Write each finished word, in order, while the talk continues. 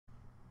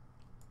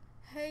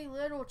Hey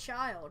little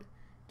child,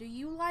 do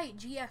you like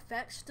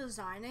GFX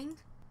designing?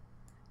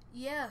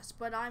 Yes,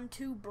 but I'm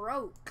too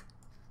broke.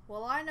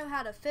 Well, I know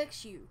how to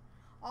fix you.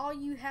 All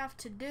you have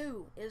to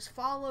do is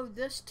follow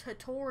this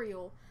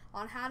tutorial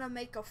on how to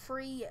make a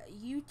free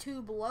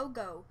YouTube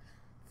logo.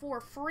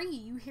 For free,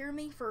 you hear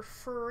me? For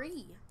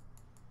free.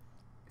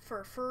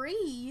 For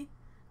free?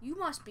 You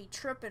must be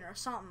tripping or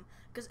something,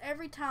 because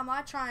every time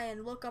I try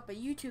and look up a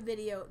YouTube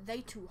video,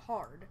 they too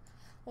hard.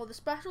 Well, the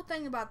special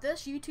thing about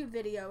this YouTube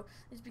video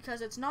is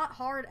because it's not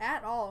hard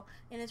at all,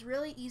 and it's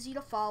really easy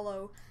to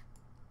follow.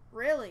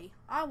 Really,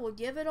 I will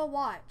give it a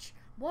watch.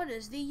 What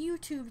is the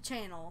YouTube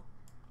channel?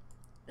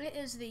 It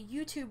is the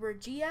YouTuber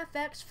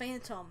GFX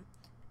Phantom,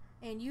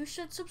 and you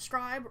should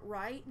subscribe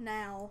right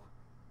now.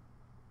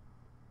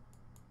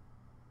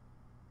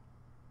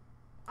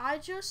 I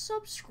just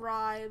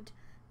subscribed.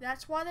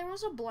 That's why there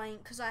was a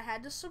blank, because I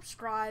had to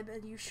subscribe,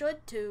 and you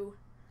should too.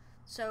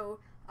 So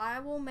I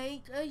will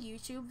make a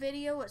YouTube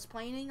video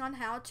explaining on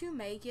how to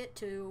make it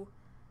too.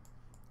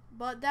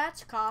 But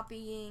that's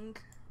copying.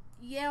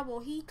 Yeah, well,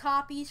 he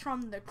copies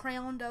from the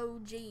Crowned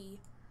OG.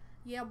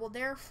 Yeah, well,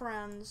 they're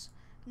friends.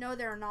 No,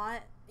 they're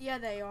not. Yeah,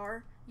 they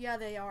are. Yeah,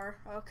 they are.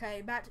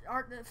 Okay, back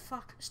to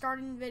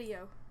starting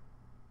video.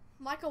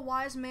 Like a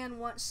wise man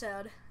once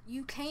said,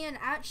 you can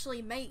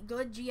actually make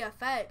good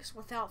GFX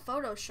without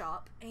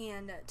Photoshop,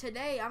 and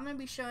today I'm going to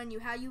be showing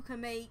you how you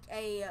can make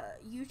a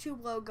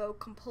YouTube logo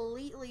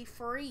completely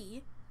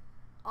free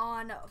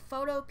on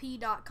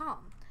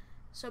Photopea.com.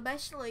 So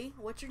basically,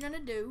 what you're going to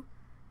do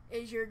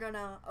is you're going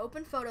to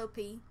open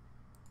Photopea,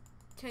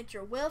 take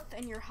your width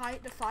and your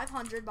height to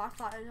 500 by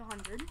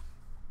 500.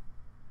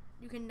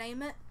 You can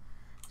name it,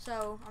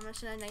 so I'm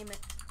just going to name it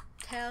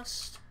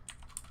Test.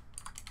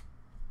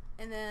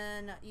 And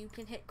then you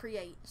can hit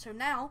create. So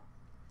now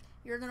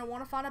you're going to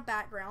want to find a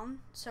background.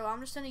 So I'm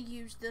just going to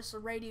use this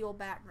radial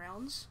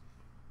backgrounds.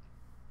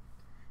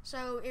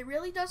 So it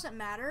really doesn't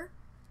matter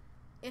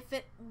if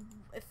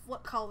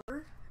what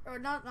color, or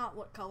not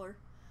what color,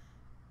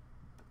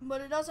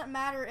 but it doesn't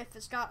matter if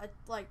it's got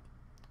what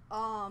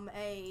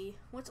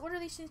are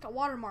these things called?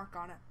 Watermark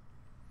on it.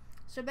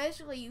 So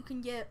basically you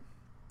can get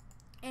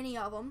any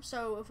of them.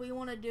 So if we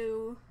want to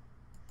do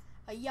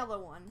a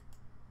yellow one,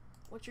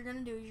 what you're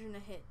going to do is you're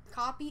going to hit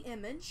copy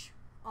image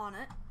on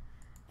it,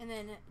 and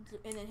then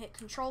hit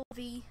Control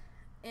V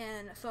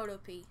in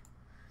Photopea.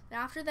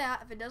 Now after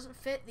that, if it doesn't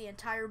fit the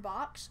entire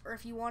box, or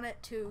if you want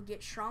it to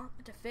get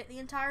shrunk to fit the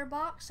entire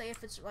box, say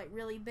if it's like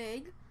really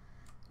big,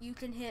 you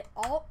can hit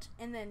Alt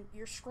and then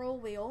your scroll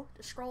wheel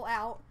to scroll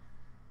out.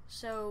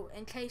 So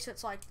in case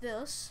it's like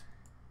this,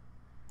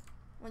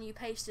 when you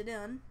paste it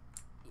in,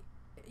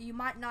 you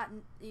might not,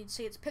 you'd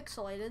see it's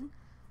pixelated,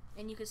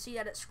 and you can see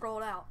that it's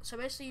scrolled out. So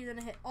basically you're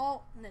gonna hit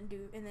Alt and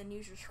then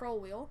use your scroll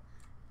wheel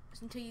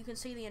until you can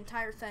see the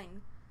entire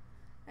thing.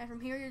 And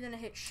from here you're gonna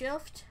hit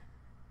Shift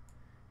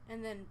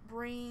and then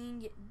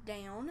bring it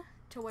down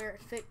to where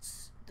it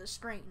fits the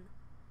screen.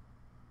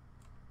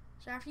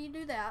 So after you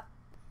do that,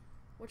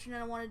 what you're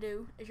gonna want to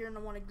do is you're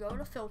gonna want to go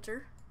to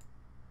Filter,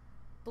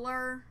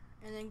 Blur,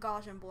 and then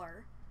Gaussian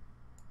Blur.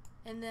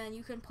 And then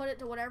you can put it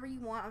to whatever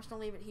you want. I'm just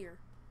gonna leave it here.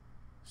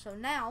 So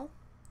now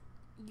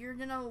you're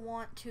gonna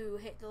want to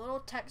hit the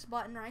little text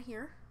button right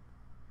here,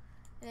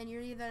 and then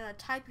you're either gonna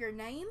type your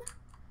name,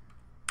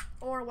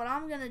 or what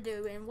I'm gonna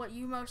do, and what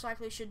you most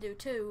likely should do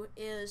too,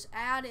 is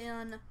add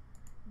in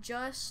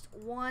just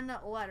one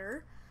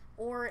letter.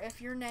 Or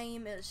if your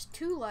name is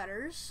 2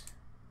 letters,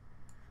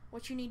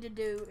 what you need to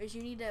do is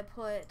you need to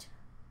put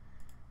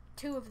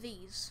 2 of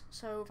these.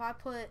 So if I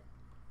put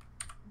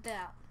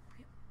that,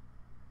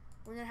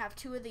 we're gonna have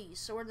 2 of these,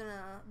 so we're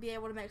gonna be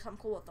able to make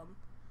something cool with them.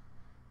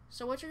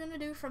 So what you're going to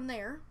do from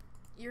there,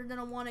 you're going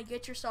to want to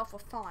get yourself a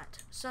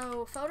font.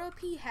 So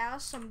Photopea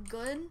has some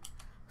good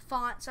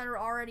fonts that are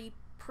already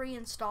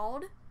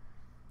pre-installed,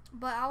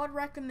 but I would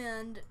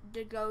recommend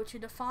to go to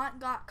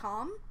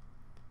defont.com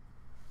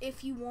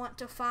if you want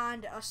to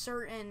find a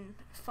certain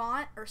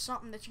font or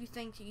something that you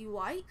think you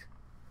like.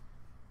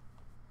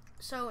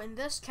 So in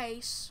this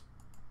case,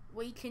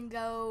 we can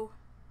go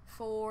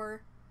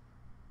for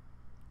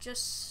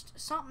just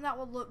something that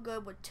would look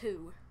good with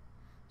 2.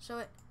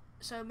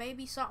 So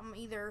maybe something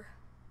either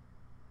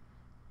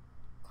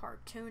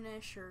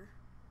cartoonish or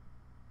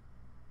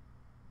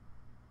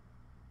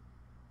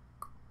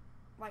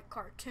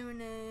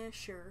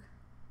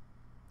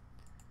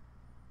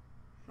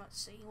let's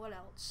see, what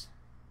else?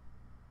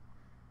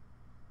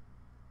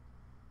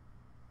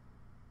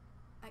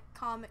 Like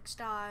comic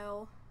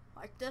style,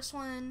 like this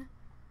one.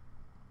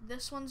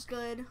 This one's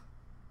good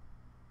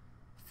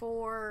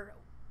for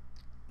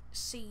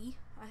C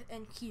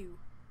and Q,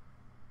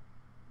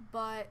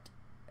 but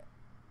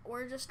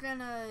we're just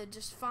gonna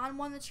find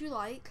one that you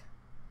like,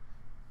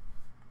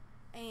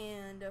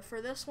 and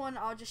for this one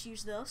I'll just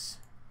use this.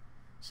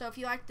 So if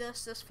you like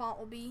this font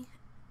will be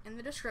in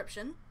the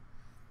description.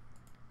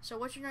 So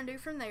what you're gonna do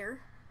from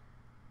there,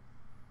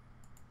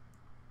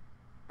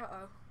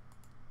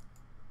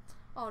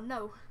 oh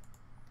no,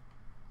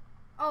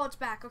 oh, it's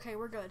back. Okay,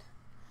 we're good.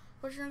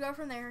 what you're gonna go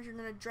from there is you're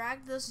gonna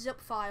drag this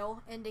zip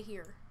file into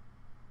here.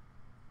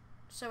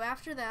 So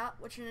after that,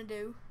 what you're gonna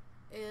do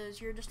is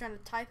you're just gonna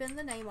type in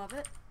the name of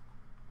it,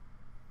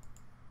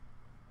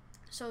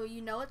 so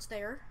you know it's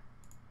there.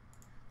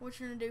 What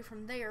you're gonna do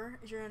from there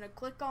is you're gonna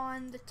click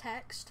on the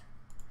text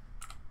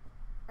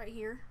right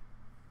here,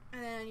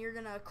 and then you're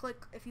gonna click,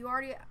 if you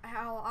already,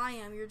 how I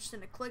am, you're just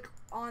gonna click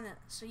on it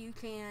so you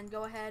can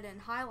go ahead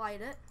and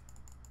highlight it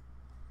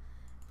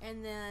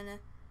and then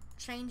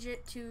change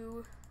it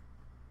to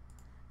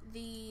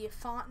the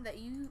font that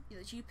you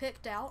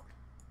picked out.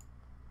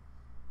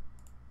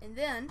 And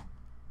then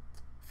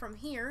from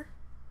here,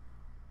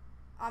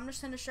 I'm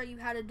just going to show you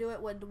how to do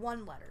it with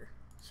one letter.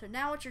 So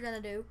now what you're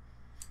going to do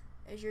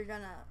is you're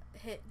going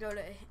to go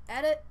to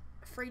edit,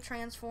 free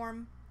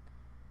transform,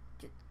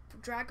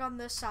 drag on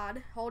this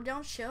side, hold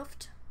down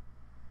shift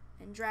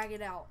and drag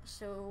it out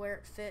so where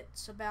it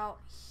fits about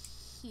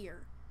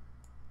here.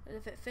 But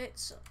if it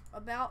fits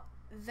about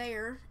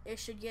there, it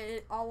should get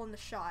it all in the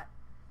shot.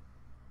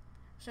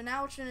 So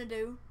now what you're going to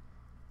do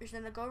is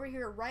you're going to go over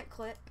here, right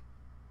click,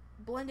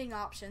 blending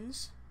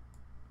options,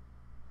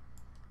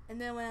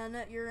 and then when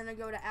you're going to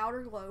go to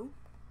outer glow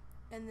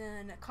and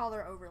then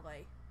color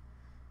overlay.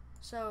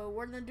 So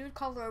we're going to do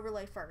color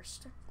overlay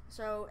first.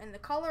 So in the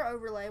color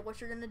overlay, what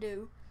you're going to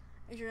do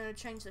is you're going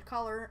to change the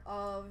color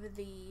of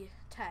the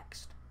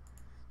text.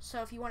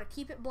 So if you want to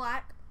keep it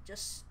black,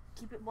 just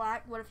keep it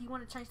black. What if you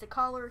want to change the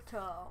color to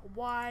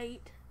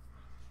white,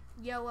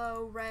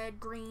 yellow, red,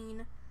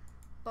 green?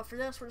 But for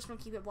this, we're just going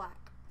to keep it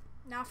black.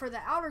 Now for the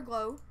outer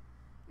glow,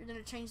 you're going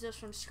to change this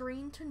from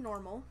screen to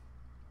normal.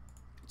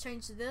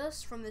 Change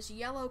this from this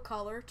yellow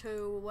color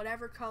to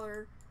whatever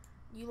color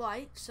you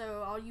like.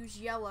 So I'll use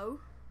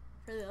yellow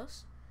for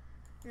this.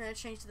 You're going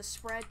to change the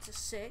spread to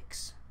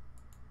 6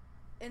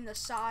 and the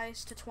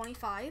size to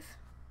 25.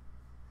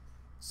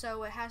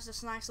 So it has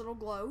this nice little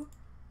glow.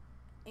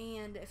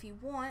 And if you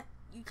want,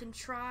 you can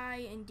try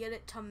and get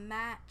it to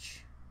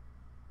match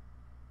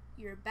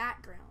your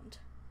background.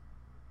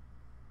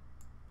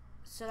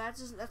 So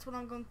that's what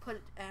I'm going to put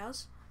it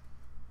as.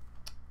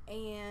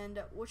 And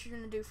what you're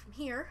going to do from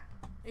here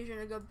is you're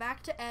going to go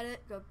back to edit,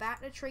 go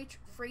back to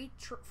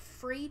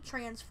free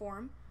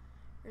transform.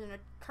 You're going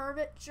to curve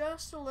it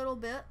just a little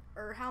bit,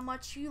 or how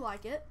much you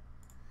like it.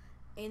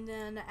 And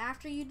then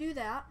after you do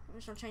that, I'm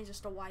just going to change this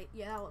to white.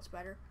 Yeah, that looks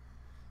better.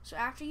 So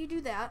after you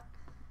do that,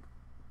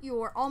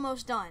 you're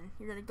almost done.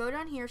 You're going to go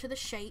down here to the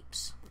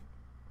shapes,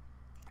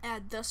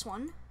 add this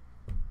one,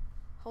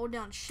 hold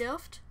down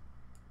shift,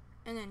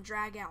 and then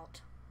drag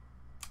out.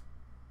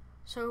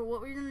 So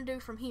what we're going to do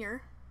from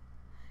here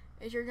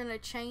is you're going to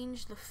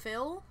change the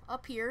fill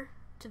up here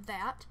to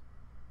that,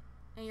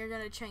 and you're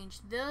going to change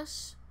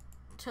this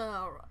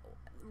to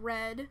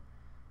red,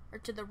 or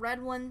to the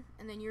red one,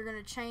 and then you're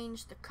going to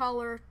change the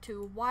color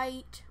to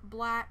white,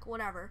 black,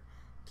 whatever.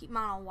 Keep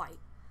mine on white.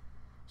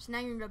 So now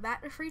you're going to go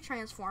back to free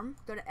transform,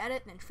 go to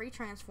edit and then free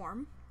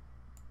transform,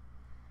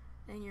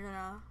 and you're going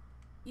to,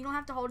 you don't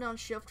have to hold down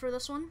shift for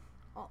this one,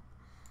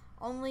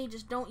 only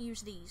just don't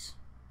use these.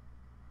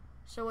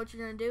 So what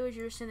you're going to do is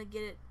you're just going to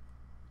get it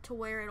to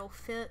where it'll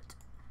fit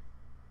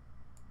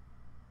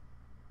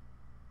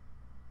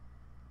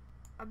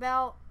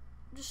about,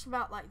 just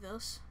about like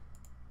this,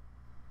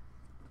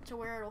 to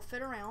where it'll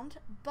fit around.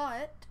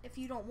 But if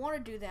you don't want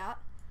to do that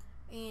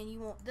and you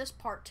want this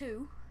part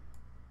too,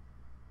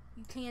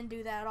 you can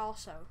do that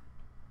also.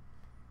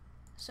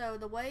 So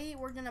the way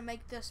we're going to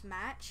make this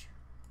match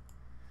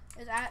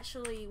is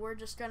actually we're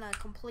just going to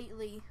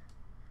completely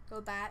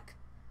go back,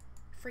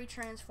 free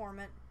transform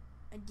it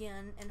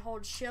again, and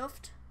hold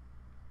shift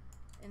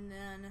and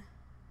then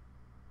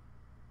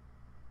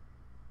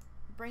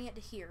bring it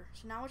to here.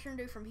 So now what you're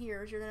going to do from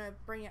here is you're going to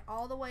bring it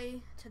all the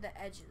way to the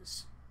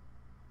edges.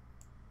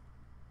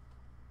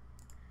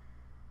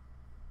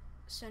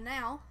 So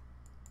now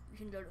you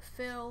can go to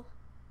fill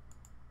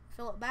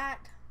it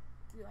back,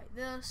 do like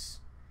this,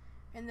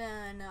 and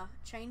then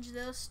change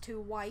this to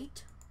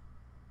white,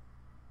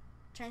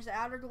 change the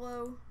outer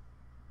glow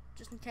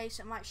just in case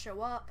it might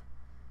show up,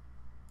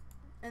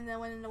 and then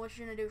what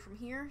you're going to do from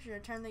here is you're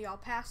going to turn the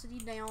opacity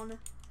down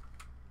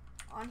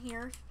on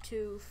here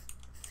to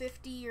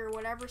 50 or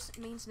whatever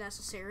means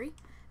necessary,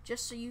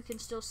 just so you can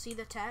still see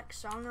the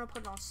text. So I'm going to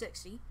put it on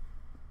 60,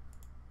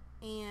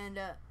 and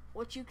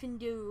what you can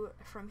do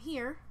from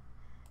here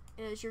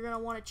is you're going to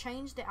want to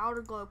change the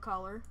outer glow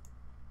color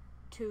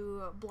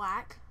to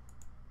black,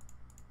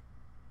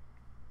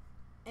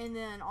 and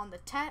then on the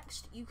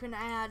text you can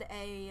add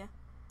a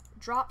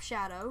drop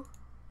shadow,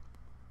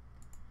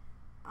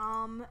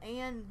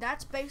 and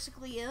that's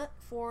basically it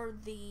for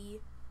the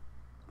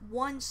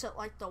one set,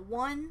 like the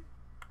one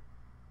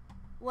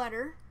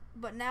letter.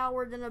 But now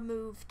we're gonna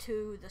move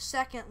to the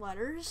second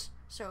letters.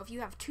 So if you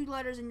have 2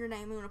 letters in your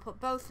name, we're gonna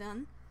put both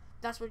in.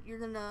 That's what you're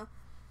gonna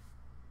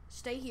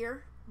stay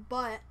here,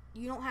 but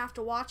you don't have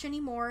to watch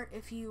anymore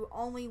if you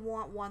only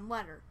want 1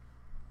 letter.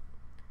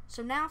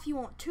 So now if you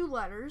want 2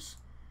 letters,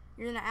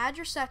 you're going to add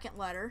your second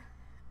letter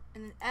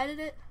and then edit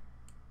it.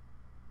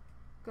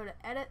 Go to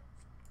edit.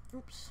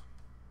 Oops.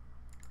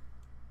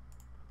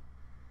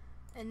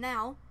 And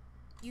now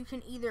you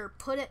can either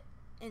put it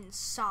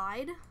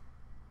inside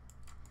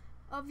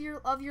of your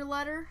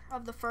letter,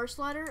 of the first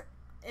letter,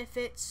 if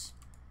it's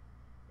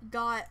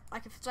got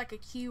if it's like a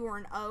Q or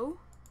an O,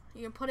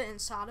 you can put it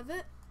inside of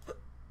it.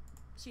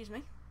 Excuse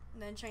me.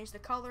 And then change the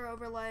color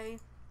overlay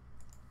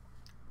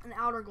and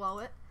outer glow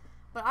it.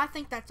 But I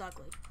think that's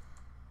ugly.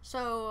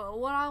 So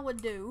what I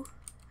would do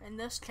in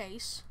this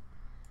case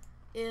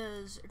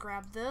is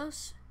grab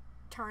this,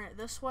 turn it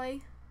this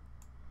way,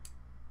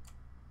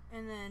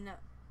 and then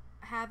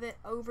have it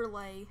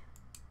overlay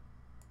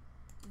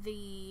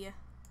the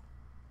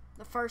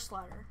first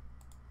letter.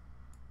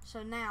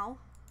 So now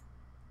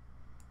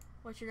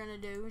what you're going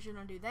to do is you're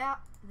going to do that.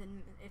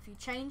 Then if you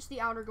change the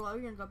outer glow,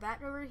 you're going to go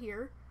back over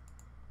here,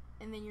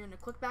 and then you're going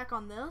to click back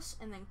on this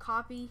and then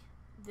copy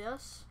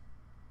this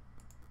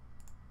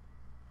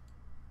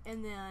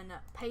and then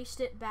paste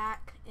it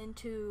back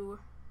into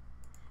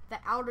the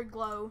outer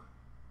glow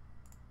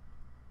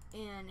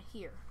in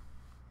here.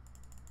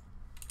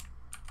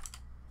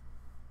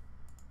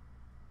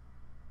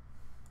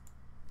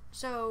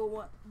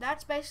 So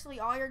that's basically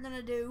all you're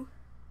gonna do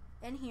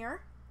in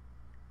here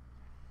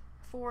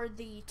for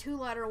the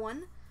 2-letter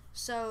one.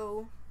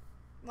 So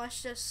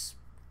let's just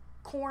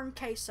corn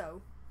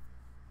queso.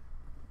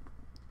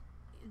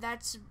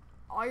 That's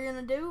all you're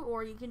gonna do,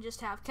 or you can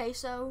just have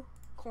queso,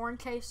 corn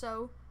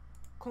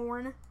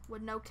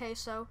with no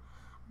queso.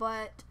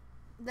 But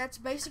that's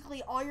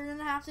basically all you're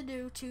gonna have to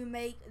do to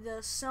make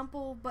the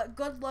simple but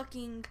good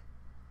looking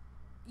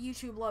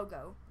YouTube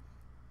logo.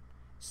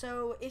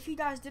 So if you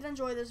guys did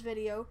enjoy this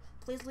video,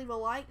 please leave a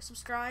like,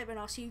 subscribe, and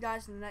I'll see you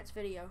guys in the next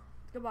video.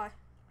 Goodbye.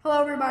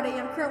 Hello everybody,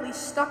 I'm currently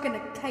stuck in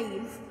a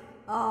cave,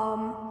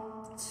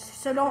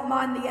 so don't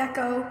mind the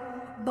echo,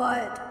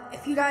 but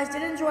if you guys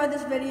did enjoy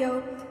this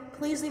video,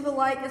 please leave a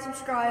like and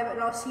subscribe,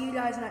 and I'll see you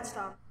guys next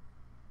time.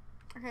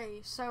 Okay,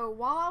 so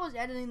while I was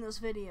editing this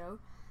video,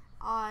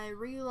 I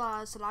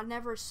realized that I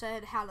never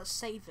said how to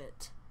save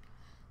it.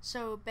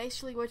 So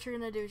basically what you're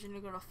going to do is you're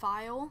going to go to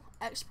File,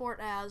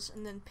 Export As,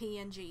 and then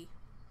PNG.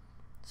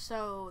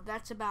 So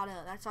that's about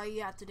it. That's all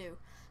you have to do.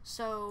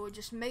 So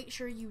just make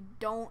sure you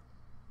don't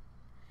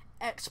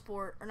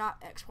export, or not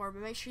export,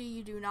 but make sure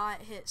you do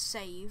not hit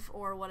save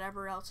or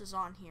whatever else is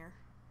on here.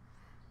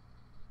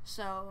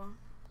 So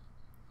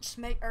just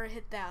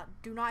hit that.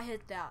 Do not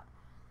hit that.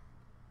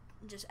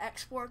 Just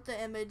export the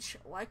image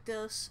like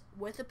this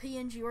with a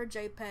PNG or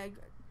JPEG.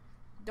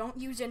 Don't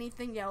use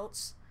anything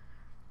else,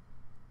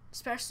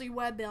 especially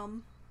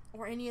WebM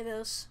or any of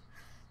this.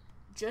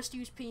 Just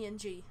use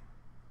PNG.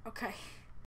 Okay.